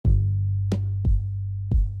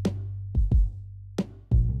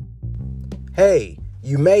Hey,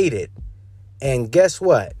 you made it. And guess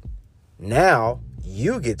what? Now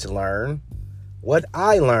you get to learn what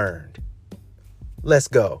I learned. Let's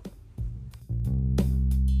go.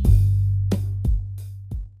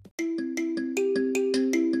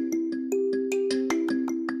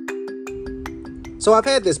 So I've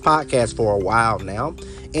had this podcast for a while now,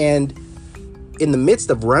 and in the midst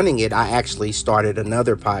of running it, I actually started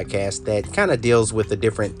another podcast that kind of deals with a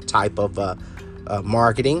different type of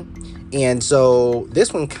marketing. And so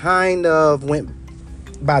this one kind of went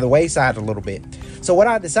by the wayside a little bit. So what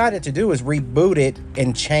I decided to do is reboot it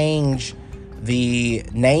and change the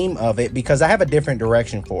name of it because I have a different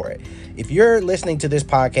direction for it. If you're listening to this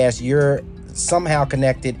podcast, you're somehow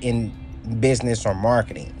connected in business or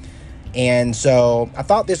marketing. And so I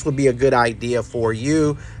thought this would be a good idea for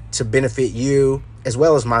you to benefit you as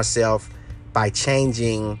well as myself by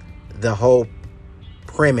changing the whole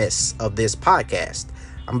premise of this podcast.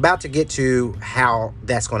 I'm about to get to how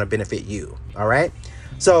that's going to benefit you. All right.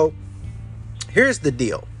 So here's the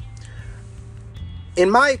deal. In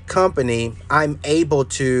my company, I'm able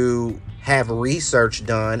to have research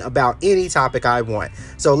done about any topic I want.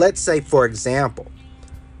 So let's say, for example,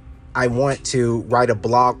 I want to write a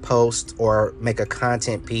blog post or make a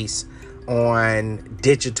content piece on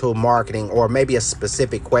digital marketing, or maybe a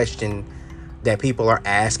specific question that people are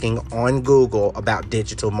asking on Google about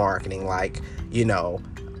digital marketing, like,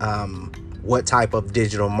 what type of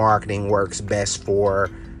digital marketing works best for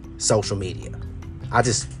social media. I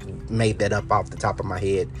just made that up off the top of my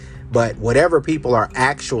head. But whatever people are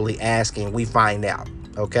actually asking, we find out.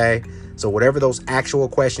 Okay. So whatever those actual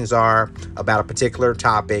questions are about a particular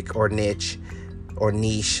topic or niche,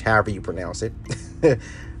 however you pronounce it,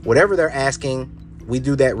 whatever they're asking, we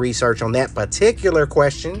do that research on that particular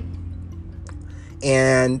question,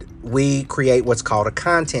 and we create what's called a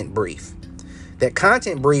content brief. That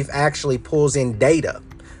content brief actually pulls in data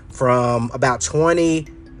from about 20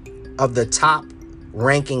 of the top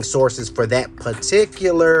ranking sources for that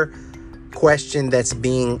particular question that's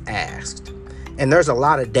being asked. And there's a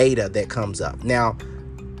lot of data that comes up. Now,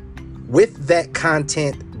 with that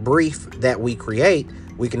content brief that we create,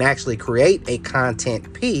 we can actually create a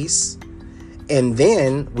content piece, and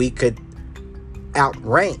then we could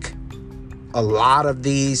outrank a lot of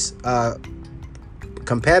these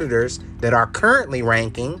competitors that are currently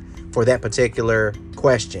ranking for that particular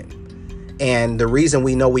question. And the reason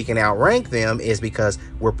we know we can outrank them is because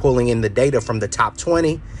we're pulling in the data from the top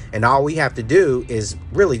 20, and all we have to do is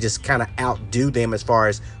really just kind of outdo them as far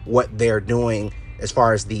as what they're doing, as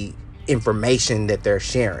far as the information that they're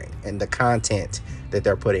sharing and the content that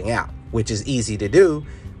they're putting out, which is easy to do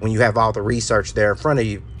when you have all the research there in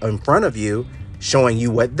front of you showing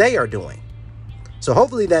you what they are doing. So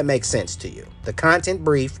hopefully that makes sense to you. The content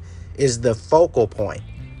brief is the focal point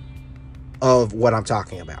of what I'm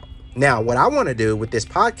talking about. Now, what I want to do with this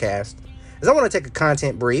podcast is I want to take a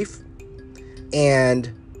content brief, and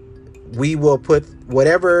we will put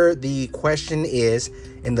whatever the question is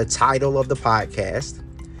in the title of the podcast,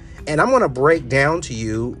 and I'm going to break down to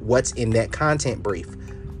you what's in that content brief.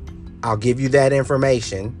 I'll give you that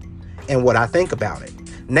information and what I think about it.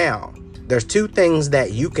 Now, there's two things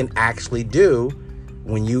that you can actually do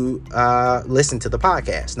when you listen to the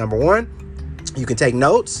podcast. Number one, you can take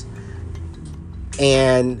notes,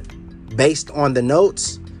 and based on the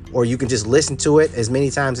notes, or you can just listen to it as many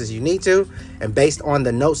times as you need to, and based on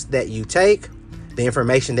the notes that you take, the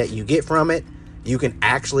information that you get from it, you can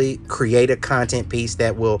actually create a content piece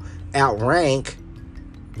that will outrank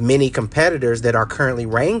many competitors that are currently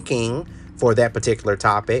ranking for that particular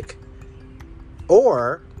topic.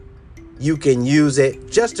 Or you can use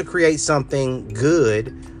it just to create something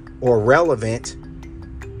good or relevant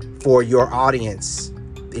for your audience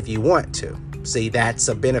if you want to. See, that's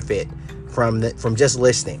a benefit from just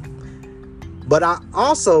listening. But I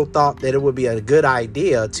also thought that it would be a good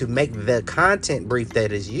idea to make the content brief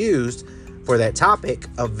that is used for that topic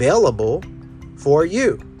available for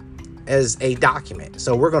you as a document.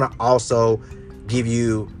 So we're going to also give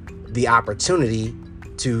you the opportunity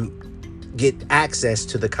to get access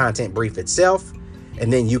to the content brief itself,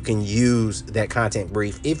 and then you can use that content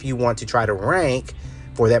brief if you want to try to rank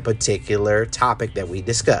for that particular topic that we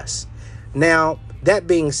discuss. Now, that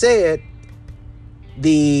being said,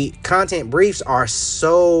 the content briefs are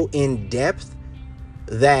so in depth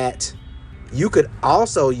that you could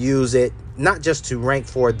also use it not just to rank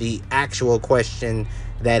for the actual question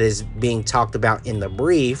that is being talked about in the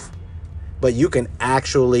brief, but you can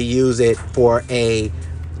actually use it for a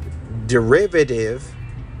derivative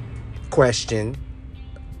question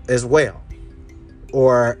as well,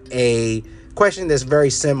 or a question that's very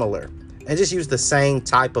similar. and just use the same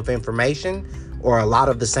type of information or a lot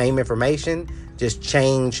of the same information. Just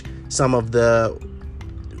change some of the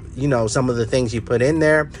things you put in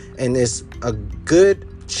there, and there's a good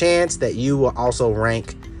chance that you will also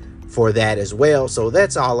rank for that as well. So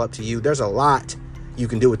that's all up to you. There's a lot you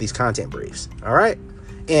can do with these content briefs. All right.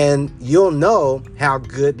 And you'll know how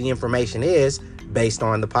good the information is based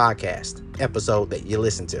on the podcast episode that you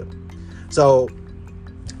listen to. So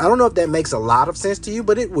I don't know if that makes a lot of sense to you,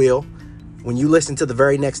 but it will. When you listen to the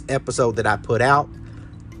very next episode that I put out,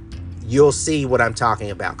 you'll see what I'm talking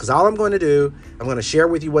about. Because all I'm going to do, I'm going to share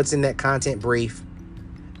with you what's in that content brief.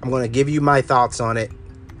 I'm going to give you my thoughts on it,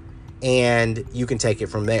 and you can take it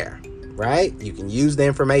from there, right? You can use the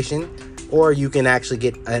information, or you can actually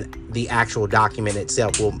get the actual document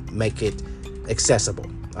itself. Will make it accessible.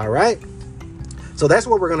 All right. So that's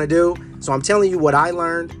what we're going to do. So I'm telling you what I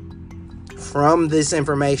learned from this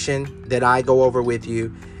information that I go over with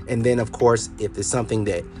you. And then, of course, if it's something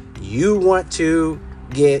that you want to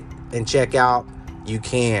get and check out, you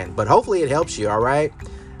can. But hopefully it helps you. All right.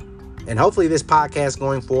 And hopefully this podcast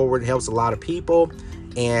going forward helps a lot of people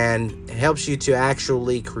and helps you to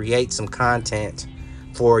actually create some content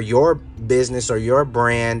for your business or your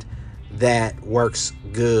brand that works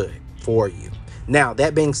good for you. Now,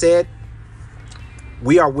 that being said,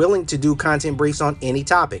 we are willing to do content briefs on any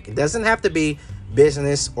topic. It doesn't have to be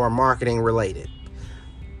business or marketing related.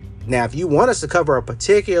 Now, if you want us to cover a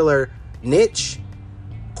particular niche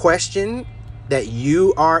question that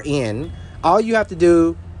you are in, all you have to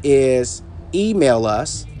do is email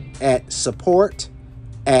us at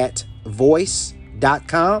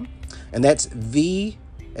support@voice.com. And that's V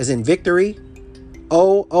as in victory,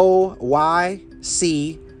 OOYC.com.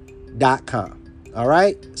 All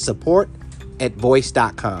right.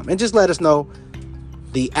 Support@voice.com. And just let us know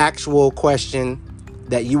the actual question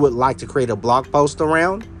that you would like to create a blog post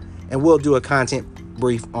around, and we'll do a content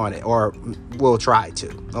brief on it, or we'll try to.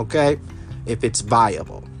 Okay. If it's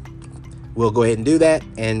viable, we'll go ahead and do that,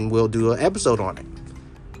 and we'll do an episode on it.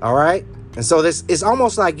 All right. And so this is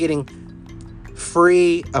almost like getting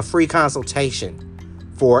a free consultation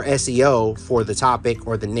for SEO for the topic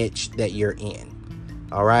or the niche that you're in.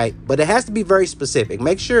 All right. But it has to be very specific.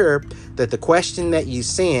 Make sure that the question that you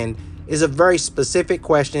send is a very specific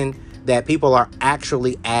question that people are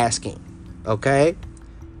actually asking. Okay.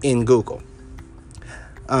 In Google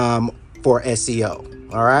for SEO.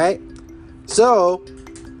 All right. So,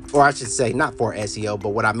 or I should say not for SEO, but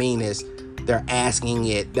what I mean is they're asking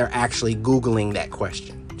it. They're actually Googling that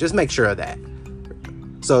question. Just make sure of that.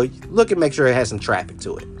 So look and make sure it has some traffic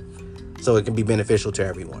to it, so it can be beneficial to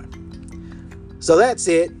everyone. So that's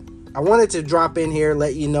it. I wanted to drop in here,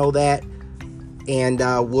 let you know that, and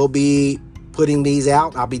we'll be putting these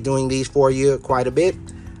out. I'll be doing these for you quite a bit.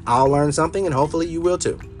 I'll learn something, and hopefully you will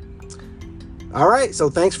too. All right. So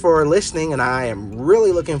thanks for listening, and I am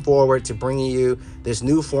really looking forward to bringing you this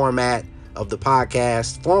new format of the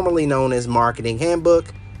podcast, formerly known as Marketing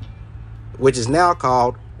Handbook, which is now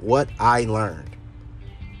called What I Learned.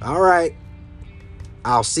 All right.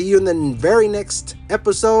 I'll see you in the very next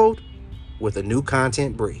episode with a new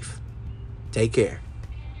content brief. Take care.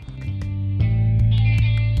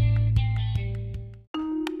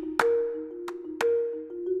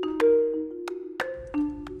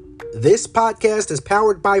 This podcast is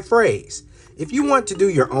powered by Phrase. If you want to do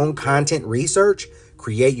your own content research,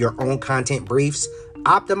 create your own content briefs,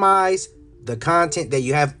 optimize the content that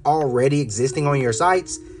you have already existing on your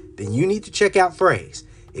sites, then you need to check out Phrase.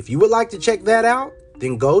 If you would like to check that out,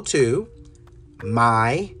 then go to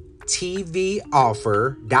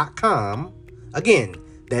mytvoffer.com. Again,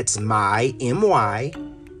 that's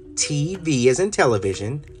MyTV as in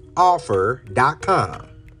television, offer.com.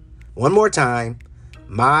 One more time,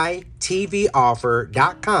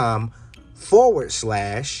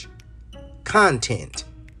 mytvoffer.com/content.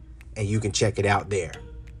 And you can check it out there.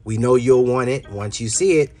 We know you'll want it once you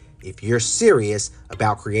see it if you're serious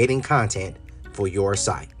about creating content for your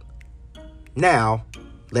site. Now,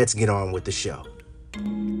 let's get on with the show.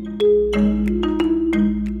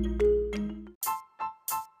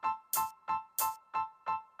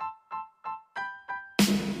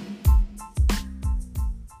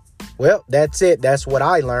 Well, that's it. That's what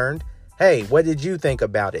I learned. Hey, what did you think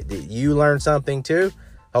about it? Did you learn something too?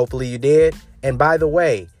 Hopefully you did. And by the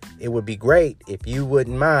way, it would be great if you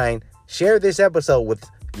wouldn't mind share this episode with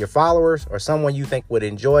your followers or someone you think would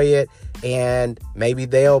enjoy it, and maybe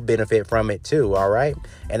they'll benefit from it too. All right.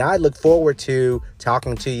 And I look forward to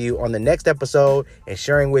talking to you on the next episode and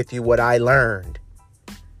sharing with you what I learned.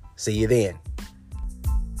 See you then.